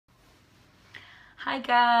Hi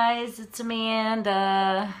guys, it's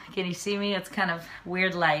Amanda. Can you see me? It's kind of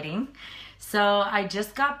weird lighting. So I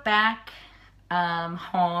just got back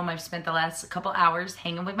home. I've spent the last couple hours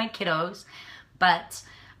hanging with my kiddos, but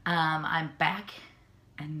I'm back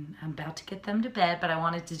and I'm about to get them to bed, but I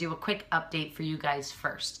wanted to do a quick update for you guys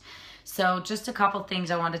first. So just a couple things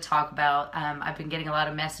I want to talk about. I've been getting a lot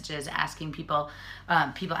of messages asking people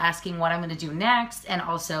asking what I'm going to do next, and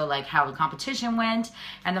also like how the competition went.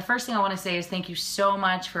 And the first thing I want to say is thank you so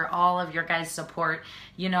much for all of your guys' support.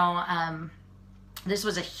 You know, this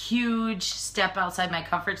was a huge step outside my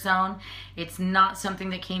comfort zone. It's not something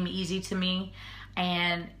that came easy to me.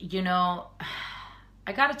 And, you know,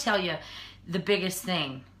 I got to tell you, the biggest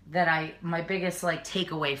thing that my biggest like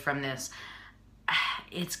takeaway from this,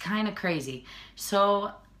 it's kind of crazy.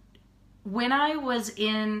 So when I was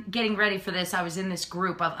getting ready for this, I was in this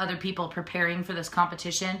group of other people preparing for this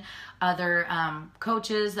competition, other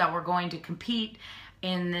coaches that were going to compete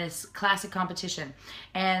in this classic competition.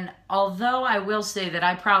 And although I will say that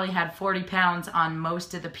I probably had 40 pounds on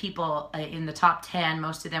most of the people in the top 10,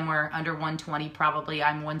 most of them were under 120 probably.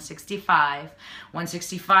 I'm 165.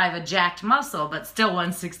 165, a jacked muscle, but still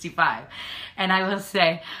 165. And I will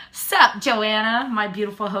say, sup, Joanna, my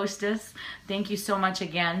beautiful hostess. Thank you so much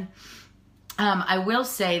again. I will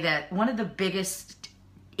say that one of the biggest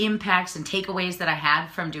impacts and takeaways that I had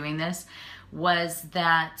from doing this was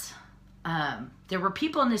that there were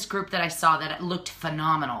people in this group that I saw that looked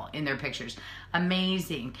phenomenal in their pictures.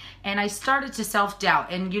 Amazing. And I started to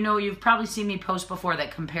self-doubt. And you know, you've probably seen me post before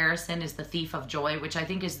that comparison is the thief of joy, which I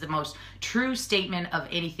think is the most true statement of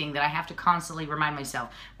anything that I have to constantly remind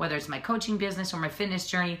myself, whether it's my coaching business or my fitness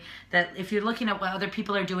journey, that if you're looking at what other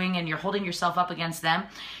people are doing and you're holding yourself up against them,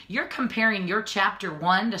 you're comparing your chapter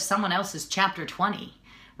 1 to someone else's chapter 20.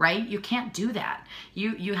 Right? You can't do that.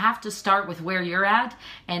 You have to start with where you're at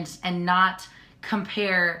and not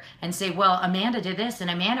compare and say, well, Amanda did this and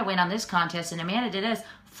Amanda went on this contest and Amanda did this.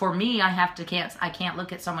 For me, I can't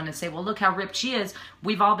look at someone and say, well, look how ripped she is.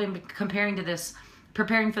 We've all been preparing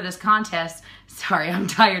for this contest. Sorry, I'm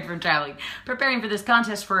tired from traveling. Preparing for this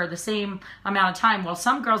contest for the same amount of time. Well,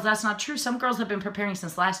 some girls, that's not true. Some girls have been preparing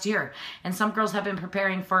since last year. And some girls have been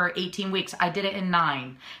preparing for 18 weeks. I did it in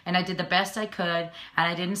 9. And I did the best I could. And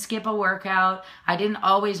I didn't skip a workout. I didn't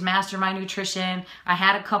always master my nutrition. I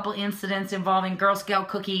had a couple incidents involving Girl Scout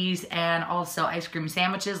cookies and also ice cream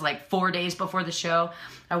sandwiches like 4 days before the show.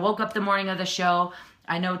 I woke up the morning of the show.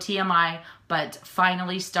 I know TMI, but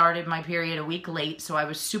finally started my period a week late. So I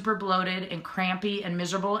was super bloated and crampy and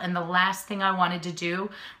miserable. And the last thing I wanted to do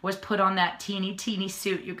was put on that teeny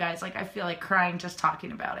suit, you guys. Like, I feel like crying just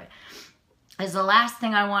talking about it. Is the last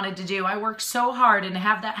thing I wanted to do. I worked so hard, and to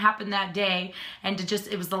have that happen that day and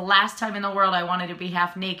it was the last time in the world I wanted to be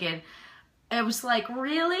half naked. It was like,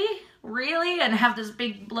 really? Really? And have this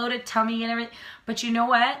big bloated tummy and everything. But you know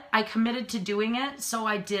what? I committed to doing it, so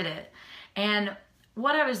I did it. And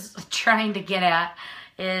what I was trying to get at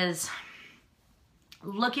is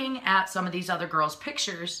looking at some of these other girls'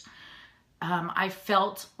 pictures. I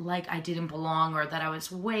felt like I didn't belong, or that I was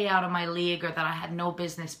way out of my league, or that I had no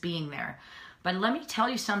business being there. But let me tell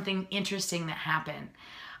you something interesting that happened.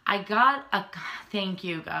 Thank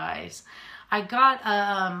you guys. I got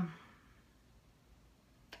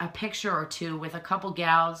a picture or two with a couple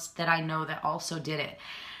gals that I know that also did it.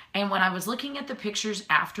 And when I was looking at the pictures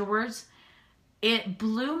afterwards, it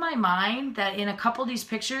blew my mind that in a couple of these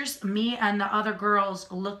pictures, me and the other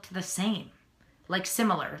girls looked the same, like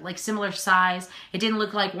similar size. It didn't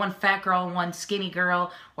look like one fat girl and one skinny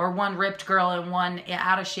girl, or one ripped girl and one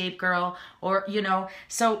out of shape girl, or, you know.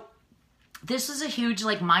 So this was a huge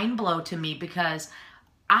like mind blow to me, because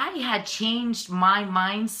I had changed my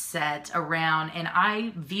mindset around and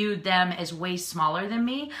I viewed them as way smaller than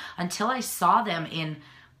me until I saw them in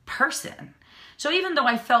person. So even though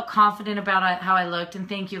I felt confident about how I looked, and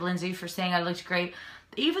thank you, Lindsay, for saying I looked great,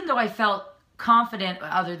 even though I felt confident,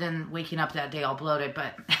 other than waking up that day all bloated,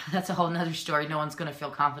 but that's a whole nother story. No one's going to feel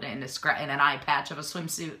confident in an eye patch of a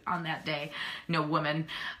swimsuit on that day. No woman.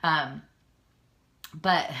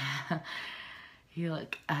 But you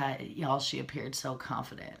look, y'all, she appeared so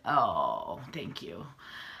confident. Oh, thank you.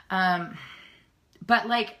 But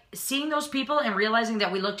like seeing those people and realizing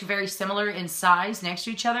that we looked very similar in size next to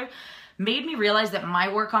each other made me realize that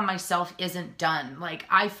my work on myself isn't done. Like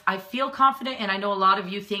I feel confident, and I know a lot of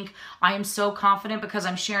you think I am so confident because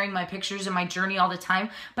I'm sharing my pictures and my journey all the time,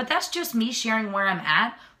 but that's just me sharing where I'm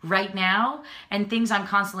at right now and things I'm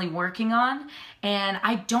constantly working on. And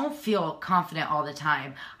I don't feel confident all the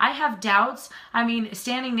time. I have doubts. I mean,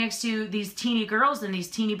 standing next to these teeny girls in these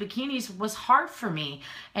teeny bikinis was hard for me.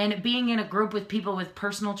 And being in a group with people with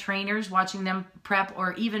personal trainers, watching them prep,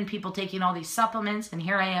 or even people taking all these supplements, and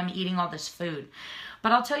here I am eating all this food.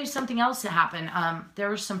 But I'll tell you something else that happened. There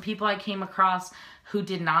were some people I came across who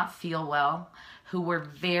did not feel well, who were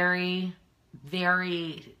very,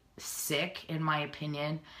 very sick, in my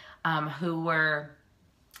opinion,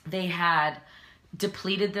 they had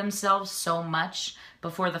depleted themselves so much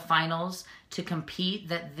before the finals to compete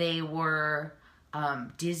that they were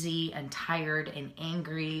dizzy and tired and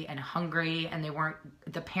angry and hungry, and they weren't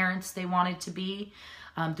the parents they wanted to be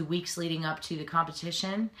the weeks leading up to the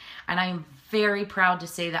competition. And I'm very proud to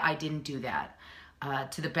say that I didn't do that.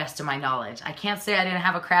 To the best of my knowledge. I can't say I didn't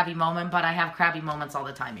have a crabby moment, but I have crabby moments all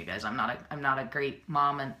the time, you guys. I'm not a great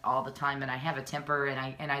mom and all the time, and I have a temper,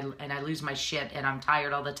 and I lose my shit, and I'm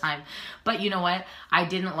tired all the time. But you know what? I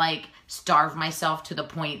didn't like starve myself to the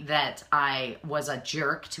point that I was a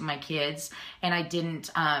jerk to my kids, and I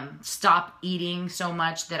didn't stop eating so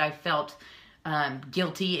much that I felt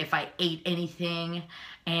guilty if I ate anything.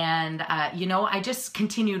 And you know, I just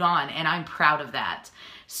continued on, and I'm proud of that.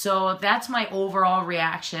 So that's my overall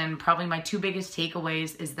reaction. Probably my two biggest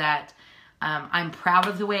takeaways is that I'm proud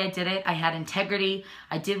of the way I did it. I had integrity.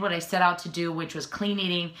 I did what I set out to do, which was clean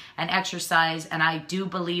eating and exercise. And I do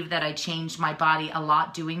believe that I changed my body a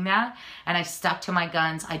lot doing that. And I stuck to my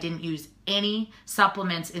guns. I didn't use any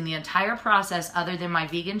supplements in the entire process other than my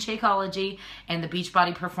vegan Shakeology and the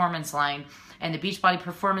Beachbody Performance line. And the Beachbody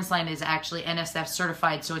Performance line is actually NSF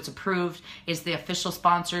certified, so it's approved. It's the official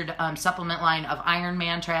sponsored supplement line of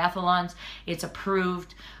Ironman triathlons. It's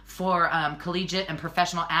approved for collegiate and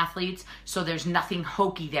professional athletes, so there's nothing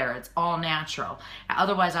hokey there. It's all natural.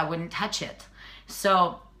 Otherwise, I wouldn't touch it.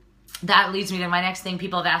 So that leads me to my next thing.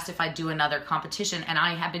 People have asked if I'd do another competition, and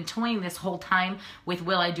I have been toying this whole time with,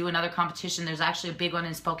 will I do another competition? There's actually a big one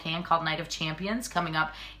in Spokane called Night of Champions coming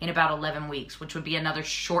up in about 11 weeks, which would be another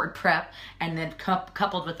short prep, and then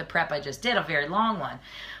coupled with the prep I just did, a very long one.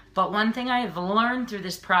 But one thing I have learned through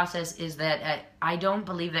this process is that I don't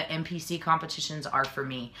believe that NPC competitions are for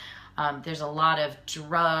me. There's a lot of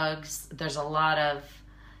drugs. There's a lot of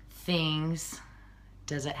things.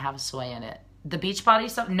 Does it have soy in it? The Beachbody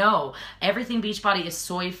stuff? No. Everything Beachbody is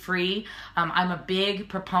soy-free. I'm a big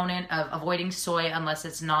proponent of avoiding soy unless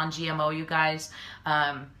it's non-GMO, you guys.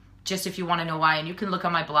 Just if you want to know why, and you can look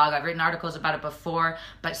on my blog. I've written articles about it before,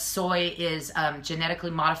 but soy is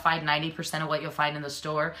genetically modified. 90% of what you'll find in the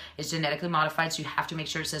store is genetically modified, so you have to make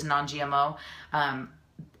sure it says non-GMO.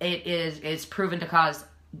 It's proven to cause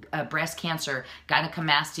breast cancer,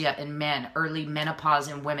 gynecomastia in men, early menopause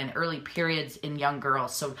in women, early periods in young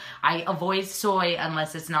girls. So I avoid soy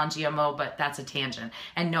unless it's non-GMO, but that's a tangent.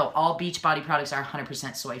 And no, all Beachbody products are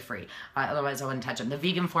 100% soy-free. Otherwise, I wouldn't touch them. The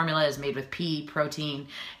vegan formula is made with pea protein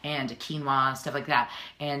and quinoa, stuff like that.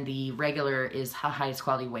 And the regular is highest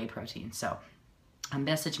quality whey protein. So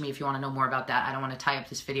message me if you want to know more about that. I don't want to tie up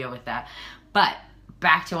this video with that. But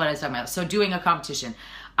back to what I was talking about. So doing a competition.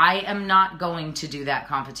 I am not going to do that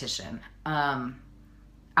competition. I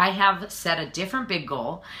have set a different big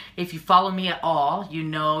goal. If you follow me at all, you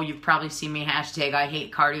know you've probably seen me hashtag I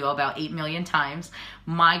hate cardio about 8 million times.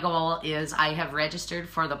 My goal is I have registered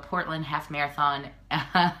for the Portland Half Marathon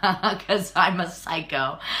because I'm a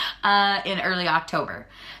psycho in early October.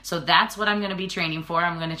 So that's what I'm going to be training for.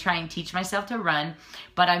 I'm going to try and teach myself to run,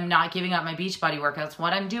 but I'm not giving up my Beachbody workouts.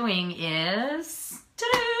 What I'm doing is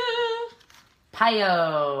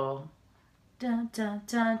PiYo. Dun, dun,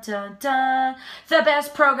 dun, dun, dun. The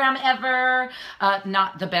best program ever.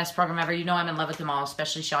 Not the best program ever. You know I'm in love with them all,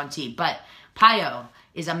 especially Shaun T. But PiYo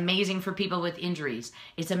is amazing for people with injuries.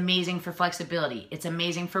 It's amazing for flexibility. It's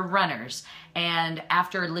amazing for runners. And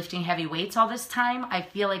after lifting heavy weights all this time, I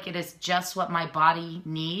feel like it is just what my body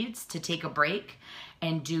needs to take a break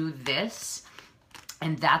and do this.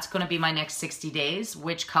 And that's going to be my next 60 days,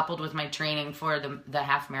 which coupled with my training for the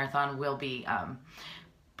half marathon will be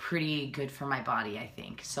pretty good for my body, I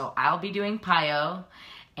think. So I'll be doing PiYo,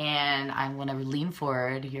 and I'm going to lean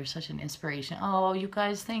forward. You're such an inspiration. Oh, you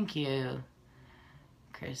guys, thank you.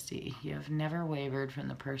 Christy, you have never wavered from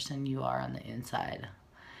the person you are on the inside.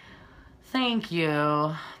 Thank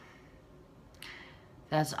you.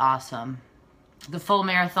 That's awesome. the full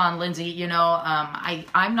marathon, Lindsay, you know,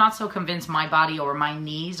 I'm not so convinced my body or my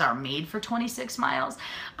knees are made for 26 miles.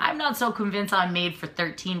 I'm not so convinced I'm made for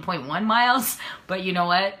 13.1 miles. But you know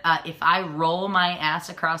what? If I roll my ass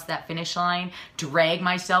across that finish line, drag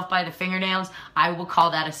myself by the fingernails, I will call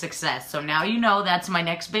that a success. So now you know that's my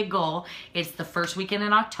next big goal. It's the first weekend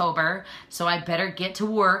in October. So I better get to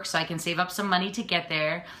work so I can save up some money to get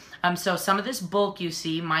there. So some of this bulk you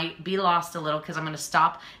see might be lost a little because I'm going to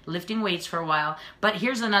stop lifting weights for a while. But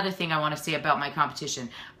here's another thing I want to say about my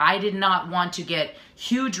competition. I did not want to get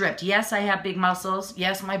huge ripped. Yes, I have big muscles.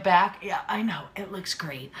 Yes, my back. Yeah, I know. It looks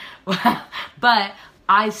great. But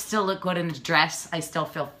I still look good in a dress. I still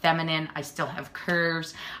feel feminine. I still have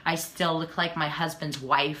curves. I still look like my husband's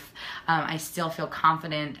wife. I still feel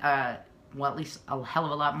confident. Well, at least a hell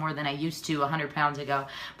of a lot more than I used to 100 pounds ago.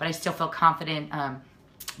 But I still feel confident.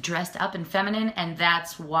 Dressed up and feminine, and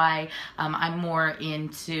that's why I'm more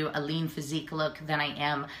into a lean physique look than I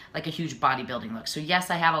am like a huge bodybuilding look. So yes,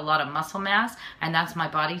 I have a lot of muscle mass, and that's my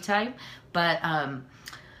body type, but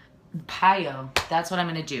PiYo, that's what I'm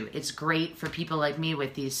going to do. It's great for people like me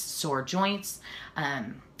with these sore joints,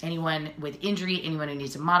 anyone with injury, anyone who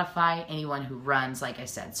needs to modify, anyone who runs, like I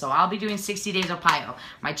said. So I'll be doing 60 days of PiYo.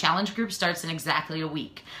 My challenge group starts in exactly a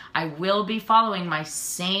week. I will be following my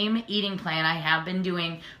same eating plan I have been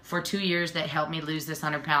doing for 2 years that helped me lose this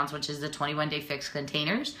 100 pounds, which is the 21-day fix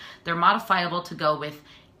containers. They're modifiable to go with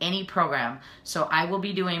any program. So I will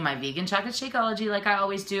be doing my vegan chocolate Shakeology like I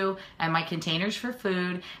always do, and my containers for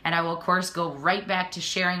food, and I will of course go right back to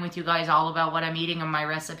sharing with you guys all about what I'm eating and my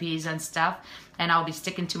recipes and stuff. And I'll be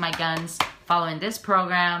sticking to my guns, following this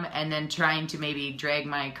program, and then trying to maybe drag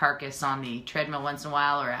my carcass on the treadmill once in a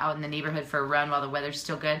while or out in the neighborhood for a run while the weather's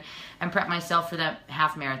still good, and prep myself for that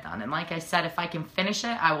half marathon. And like I said, if I can finish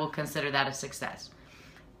it, I will consider that a success.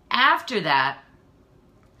 After that,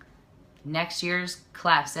 next year's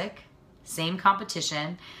classic, same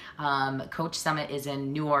competition. Coach Summit is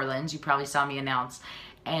in New Orleans. You probably saw me announce.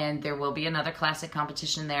 And there will be another classic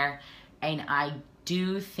competition there. And I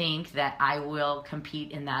do think that I will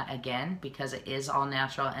compete in that again because it is all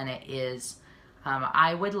natural, and it is,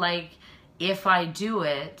 I would like, if I do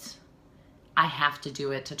it, I have to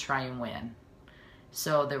do it to try and win.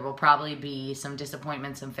 So there will probably be some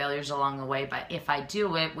disappointments and failures along the way, but if I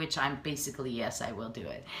do it, which I'm basically, yes, I will do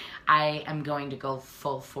it, I am going to go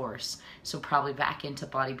full force. So probably back into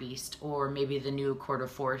Body Beast, or maybe the new Quarter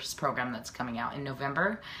Force program that's coming out in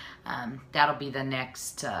November. That'll be the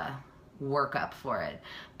next workup for it.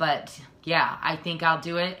 But yeah, I think I'll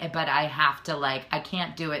do it, but I have to, like, I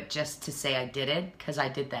can't do it just to say I did it, because I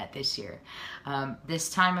did that this year. This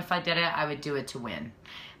time if I did it, I would do it to win.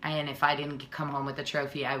 And if I didn't come home with a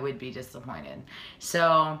trophy, I would be disappointed.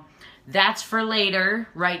 So that's for later.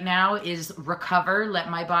 Right now is recover. Let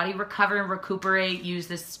my body recover and recuperate. Use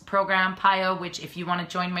this program, PiYo, which if you want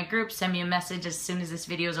to join my group, send me a message as soon as this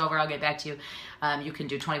video is over. I'll get back to you. You can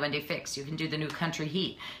do 21-day fix. You can do the new country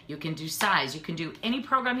heat. You can do size. You can do any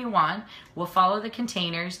program you want. We'll follow the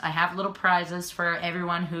containers. I have little prizes for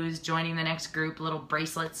everyone who's joining the next group, little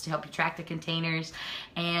bracelets to help you track the containers.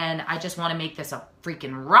 And I just want to make this a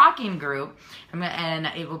freaking rocking group. And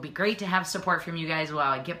it will be great to have support from you guys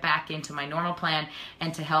while I get back into my normal plan,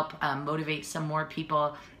 and to help motivate some more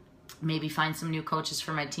people. Maybe find some new coaches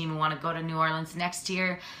for my team who want to go to New Orleans next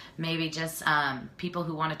year. Maybe just people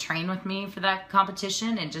who want to train with me for that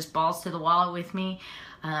competition and just balls to the wall with me.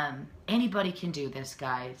 Anybody can do this,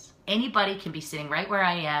 guys. Anybody can be sitting right where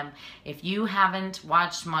I am. If you haven't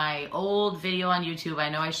watched my old video on YouTube, I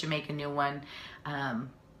know I should make a new one.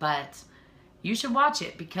 But you should watch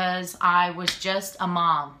it, because I was just a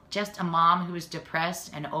mom who was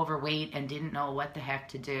depressed and overweight and didn't know what the heck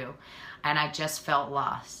to do. And I just felt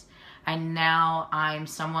lost. And now I'm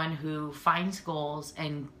someone who finds goals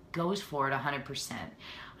and goes for it 100%.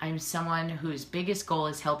 I'm someone whose biggest goal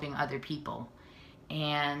is helping other people.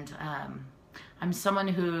 And I'm someone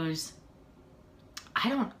who's,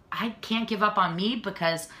 I can't give up on me,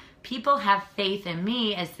 because people have faith in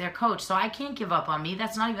me as their coach. So I can't give up on me.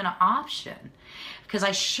 That's not even an option, because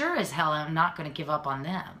I sure as hell am not going to give up on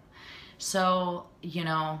them. So, you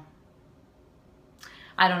know,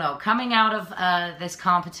 I don't know, coming out of this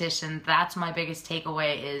competition, that's my biggest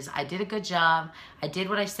takeaway, is I did a good job. I did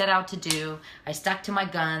what I set out to do. I stuck to my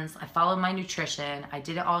guns. I followed my nutrition. I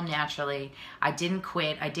did it all naturally. I didn't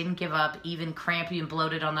quit. I didn't give up, even crampy and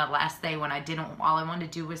bloated on that last day when all I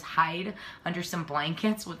wanted to do was hide under some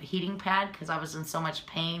blankets with a heating pad because I was in so much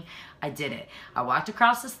pain. I did it. I walked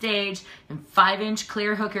across the stage in 5-inch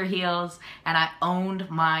clear hooker heels, and I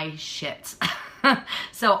owned my shit.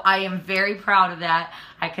 So I am very proud of that.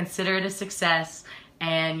 I consider it a success,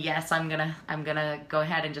 And yes, I'm gonna go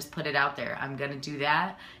ahead and just put it out there. I'm gonna do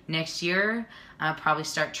that next year. I'll probably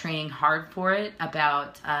start training hard for it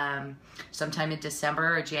about sometime in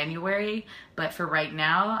December or January. But for right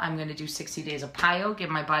now, I'm gonna do 60 days of PiYo, give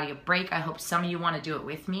my body a break. I hope some of you want to do it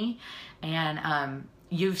with me. And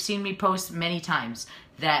you've seen me post many times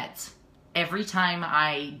that every time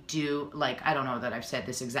I do, like, I don't know that I've said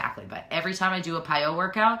this exactly, but every time I do a PiYo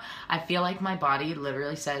workout, I feel like my body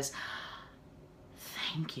literally says,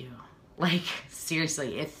 thank you. Like,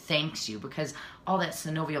 seriously, it thanks you, because all that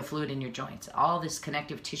synovial fluid in your joints, all this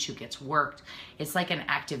connective tissue gets worked. It's like an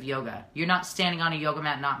active yoga. You're not standing on a yoga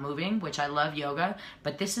mat not moving, which I love yoga,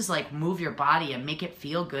 but this is like move your body and make it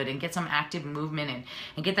feel good and get some active movement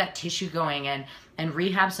and get that tissue going and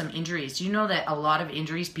rehab some injuries. Do you know that a lot of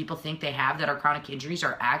injuries people think they have that are chronic injuries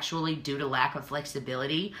are actually due to lack of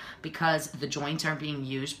flexibility because the joints aren't being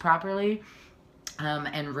used properly?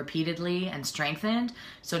 And repeatedly and strengthened.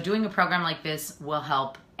 So doing a program like this will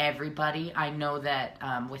help everybody. I know that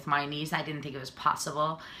with my knees, I didn't think it was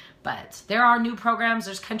possible, but there are new programs.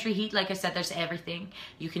 There's Country Heat. Like I said, there's everything.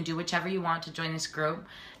 You can do whichever you want to join this group,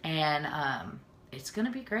 and it's going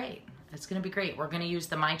to be great. It's going to be great. We're going to use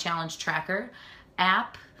the My Challenge Tracker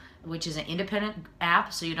app, which is an independent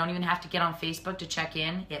app, so you don't even have to get on Facebook to check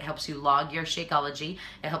in. It helps you log your Shakeology.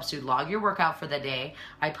 It helps you log your workout for the day.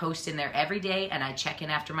 I post in there every day, and I check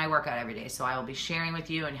in after my workout every day. So I will be sharing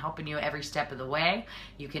with you and helping you every step of the way.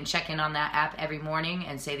 You can check in on that app every morning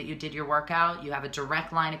and say that you did your workout. You have a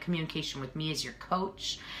direct line of communication with me as your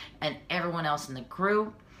coach and everyone else in the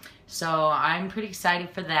group. So I'm pretty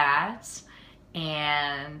excited for that.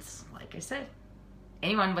 And like I said,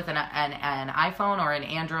 anyone with an iPhone or an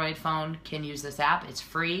Android phone can use this app. It's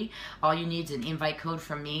free. All you need is an invite code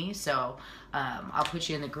from me. So I'll put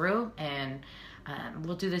you in the group, and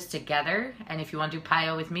we'll do this together. And if you want to do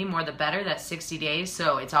PiYo with me, more the better. That's 60 days.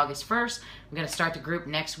 So it's August 1st. I'm going to start the group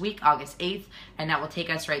next week, August 8th. And that will take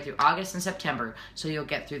us right through August and September. So you'll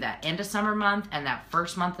get through that end of summer month and that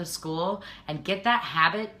first month of school. And get that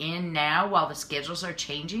habit in now while the schedules are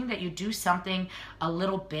changing, that you do something a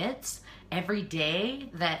little bit every day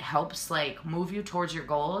that helps like move you towards your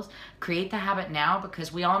goals. Create the habit now,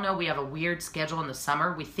 because we all know we have a weird schedule in the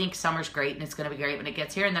summer. We think summer's great and it's going to be great when it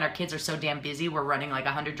gets here, and then our kids are so damn busy, we're running like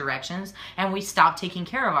 100 directions, and we stop taking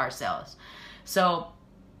care of ourselves. So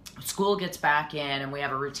school gets back in and we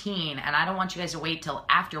have a routine, and I don't want you guys to wait till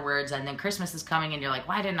afterwards and then Christmas is coming and you're like,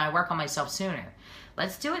 why didn't I work on myself sooner?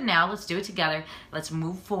 Let's do it now. Let's do it together. Let's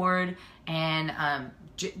move forward. And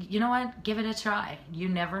you know what? Give it a try. You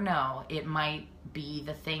never know. It might be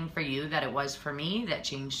the thing for you that it was for me that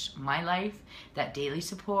changed my life. That daily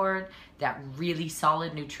support, that really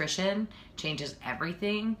solid nutrition changes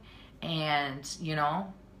everything. And, you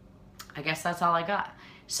know, I guess that's all I got.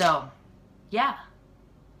 So, yeah,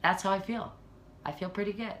 that's how I feel. I feel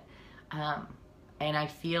pretty good. And I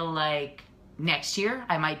feel like next year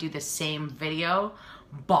I might do the same video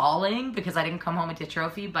bawling because I didn't come home with the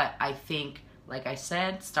trophy, but I think, like I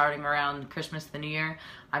said, starting around Christmas, the New Year,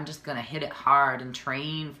 I'm just going to hit it hard and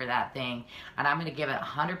train for that thing. And I'm going to give it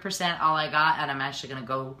 100% all I got, and I'm actually going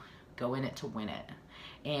to go in it to win it.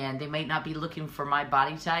 And they might not be looking for my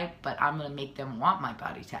body type, but I'm going to make them want my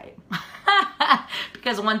body type.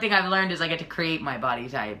 Because one thing I've learned is I get to create my body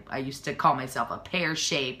type. I used to call myself a pear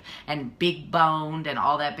shape and big boned and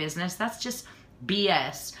all that business. That's just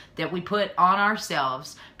BS that we put on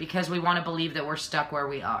ourselves because we want to believe that we're stuck where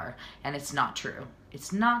we are. And it's not true.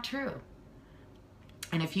 It's not true.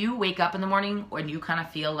 And if you wake up in the morning and you kind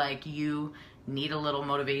of feel like you need a little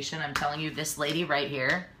motivation, I'm telling you, this lady right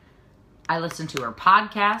here, I listened to her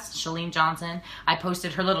podcast, Chalene Johnson. I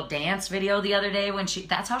posted her little dance video the other day when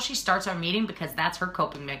that's how she starts our meeting, because that's her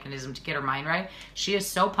coping mechanism to get her mind right. She is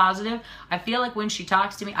so positive. I feel like when she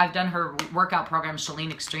talks to me, I've done her workout program,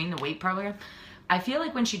 Chalene Extreme, the weight program. I feel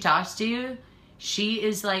like when she talks to you, she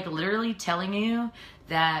is like literally telling you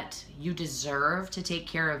that you deserve to take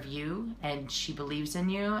care of you, and she believes in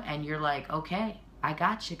you, and you're like, okay, I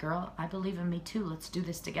got you, girl. I believe in me too. Let's do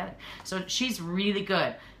this together. So she's really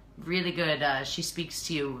good. Really good. She speaks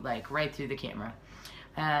to you like right through the camera.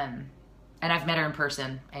 And I've met her in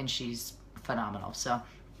person and she's phenomenal. So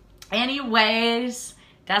anyways,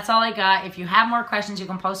 that's all I got. If you have more questions, you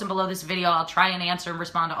can post them below this video. I'll try and answer and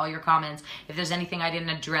respond to all your comments if there's anything I didn't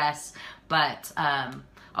address. But,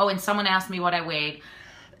 oh, and someone asked me what I weighed.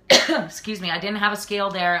 Excuse me, I didn't have a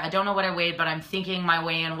scale there. I don't know what I weighed, but I'm thinking my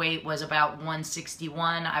weigh-in weight was about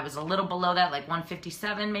 161. I was a little below that, like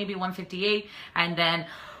 157, maybe 158. And then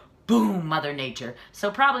boom, Mother Nature.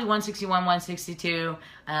 So probably 161, 162.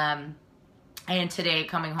 And today,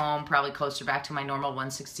 coming home, probably closer back to my normal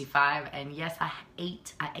 165. And yes, I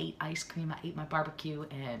ate ice cream. I ate my barbecue,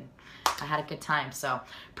 and I had a good time. So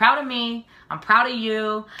proud of me. I'm proud of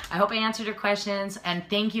you. I hope I answered your questions. And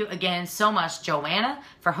thank you again so much, Joanna,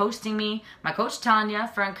 for hosting me, my coach Tanya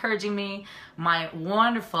for encouraging me, my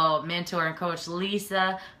wonderful mentor and coach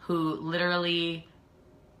Lisa, who literally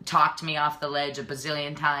talked me off the ledge a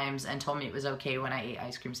bazillion times and told me it was okay when I ate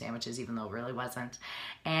ice cream sandwiches, even though it really wasn't.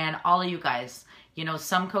 And all of you guys, you know,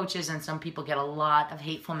 some coaches and some people get a lot of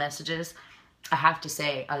hateful messages. I have to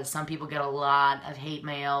say, some people get a lot of hate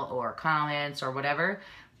mail or comments or whatever,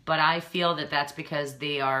 but I feel that that's because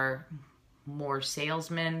they are more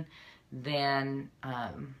salesmen than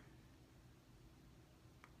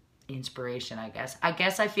inspiration, I guess.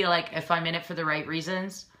 I feel like if I'm in it for the right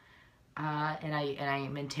reasons, and I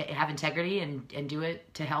have integrity and do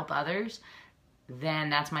it to help others,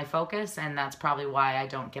 then that's my focus, and that's probably why I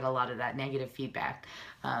don't get a lot of that negative feedback.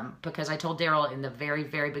 Because I told Daryl in the very,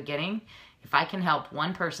 very beginning, if I can help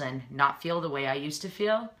one person not feel the way I used to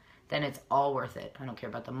feel, then it's all worth it. I don't care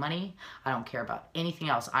about the money. I don't care about anything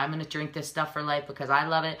else. I'm going to drink this stuff for life because I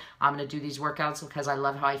love it. I'm going to do these workouts because I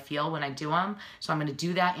love how I feel when I do them. So I'm going to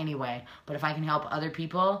do that anyway. But if I can help other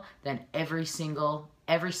people, then every single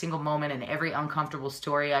moment and every uncomfortable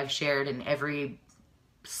story I've shared and every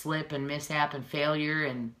slip and mishap and failure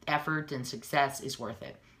and effort and success is worth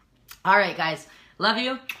it. All right, guys. Love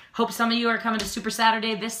you. Hope some of you are coming to Super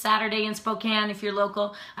Saturday this Saturday in Spokane if you're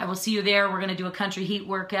local. I will see you there. We're going to do a country heat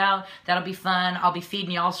workout. That'll be fun. I'll be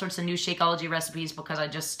feeding you all sorts of new Shakeology recipes because I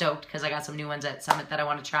just stoked because I got some new ones at Summit that I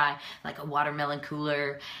want to try, like a watermelon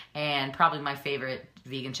cooler and probably my favorite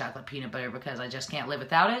vegan chocolate peanut butter because I just can't live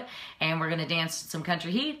without it. And we're going to dance some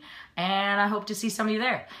country heat, and I hope to see some of you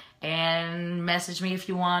there. And message me if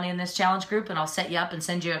you want in this challenge group, and I'll set you up and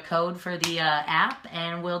send you a code for the app,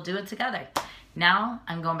 and we'll do it together. Now,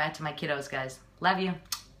 I'm going back to my kiddos, guys. Love you.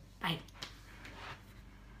 Bye.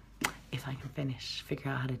 If I can figure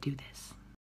out how to do this.